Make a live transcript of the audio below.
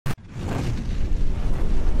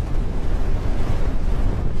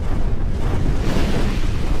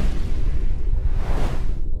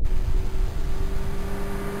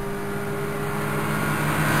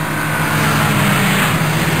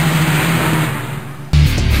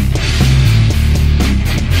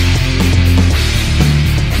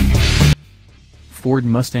Ford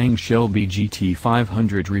Mustang Shelby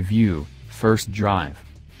GT500 review, first drive.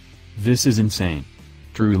 This is insane.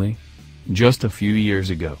 Truly? Just a few years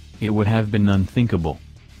ago, it would have been unthinkable.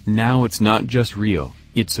 Now it's not just real,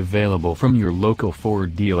 it's available from your local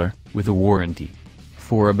Ford dealer, with a warranty.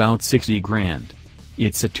 For about 60 grand.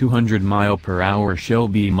 It's a 200-mile-per-hour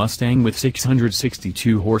Shelby Mustang with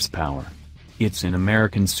 662 horsepower. It's an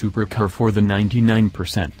American supercar for the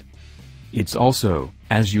 99%. It's also,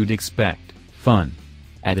 as you'd expect, fun.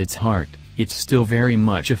 At its heart, it's still very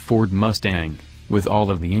much a Ford Mustang, with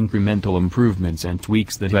all of the incremental improvements and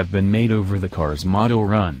tweaks that have been made over the car's model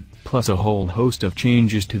run, plus a whole host of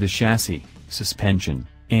changes to the chassis, suspension,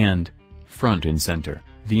 and, front and center,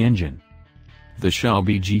 the engine. The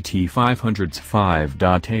Shelby GT500's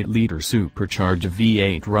 5.8-liter supercharged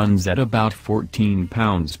V8 runs at about 14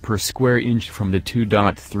 pounds per square inch from the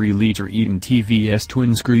 2.3-liter Eaton TVS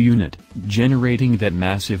twin-screw unit, generating that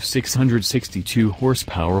massive 662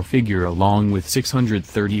 horsepower figure along with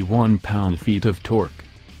 631 pound-feet of torque.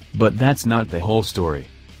 But that's not the whole story.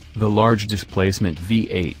 The large displacement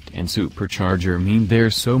V8 and supercharger mean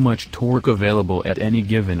there's so much torque available at any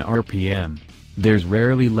given RPM. There's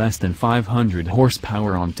rarely less than 500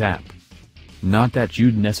 horsepower on tap. Not that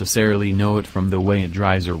you'd necessarily know it from the way it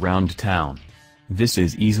drives around town. This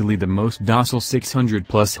is easily the most docile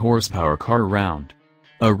 600-plus horsepower car around.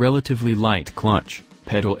 A relatively light clutch,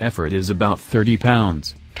 pedal effort is about 30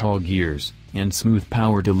 pounds, tall gears, and smooth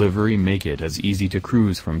power delivery make it as easy to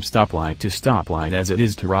cruise from stoplight to stoplight as it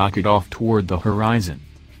is to rocket off toward the horizon.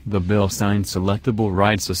 The Bill-signed selectable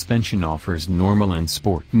ride suspension offers normal and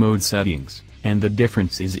sport mode settings, and the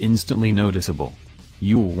difference is instantly noticeable.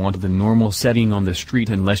 You'll want the normal setting on the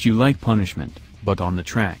street unless you like punishment, but on the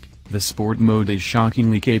track, the sport mode is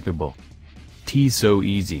shockingly capable. T's so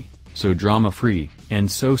easy, so drama-free,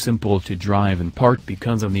 and so simple to drive in part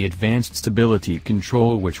because of the advanced stability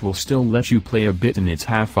control which will still let you play a bit in its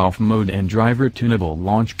half-off mode and driver-tunable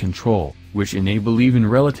launch control, which enable even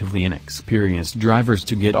relatively inexperienced drivers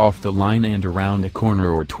to get off the line and around a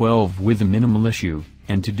corner or 12 with a minimal issue,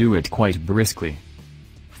 and to do it quite briskly.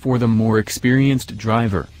 For the more experienced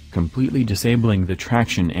driver, completely disabling the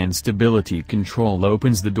traction and stability control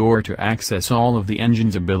opens the door to access all of the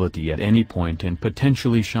engine's ability at any point and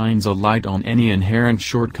potentially shines a light on any inherent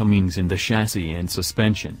shortcomings in the chassis and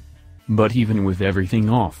suspension. But even with everything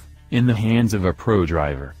off, in the hands of a pro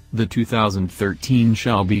driver, the 2013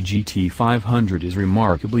 Shelby GT500 is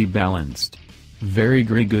remarkably balanced. Very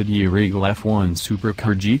Goodyear Eagle F1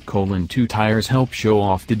 Supercar G:2 tires help show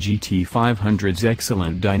off the GT500's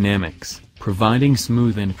excellent dynamics, providing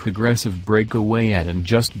smooth and progressive breakaway at and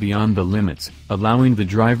just beyond the limits, allowing the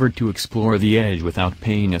driver to explore the edge without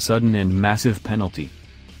paying a sudden and massive penalty.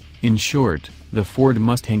 In short, the Ford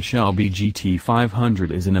Mustang Shelby GT500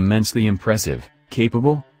 is an immensely impressive,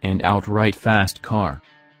 capable, and outright fast car.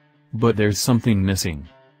 But there's something missing.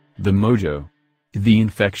 The mojo. The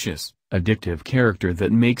infectious, addictive character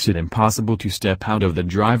that makes it impossible to step out of the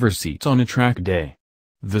driver's seat on a track day.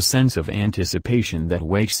 The sense of anticipation that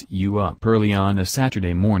wakes you up early on a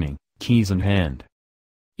Saturday morning, keys in hand.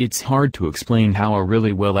 It's hard to explain how a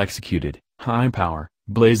really well-executed, high-power,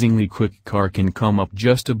 blazingly quick car can come up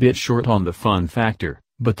just a bit short on the fun factor,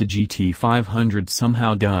 but the GT500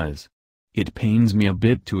 somehow does. It pains me a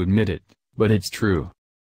bit to admit it, but it's true.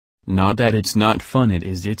 Not that it's not fun,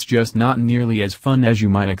 it's just not nearly as fun as you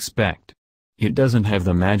might expect. It doesn't have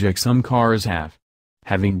the magic some cars have.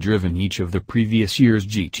 Having driven each of the previous year's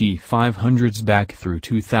GT500s back through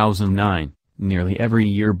 2009, nearly every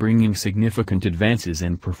year bringing significant advances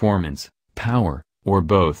in performance, power, or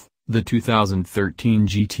both, the 2013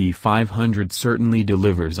 GT500 certainly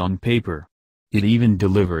delivers on paper. It even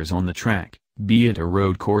delivers on the track, be it a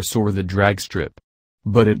road course or the drag strip.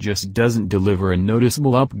 But it just doesn't deliver a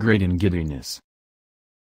noticeable upgrade in giddiness.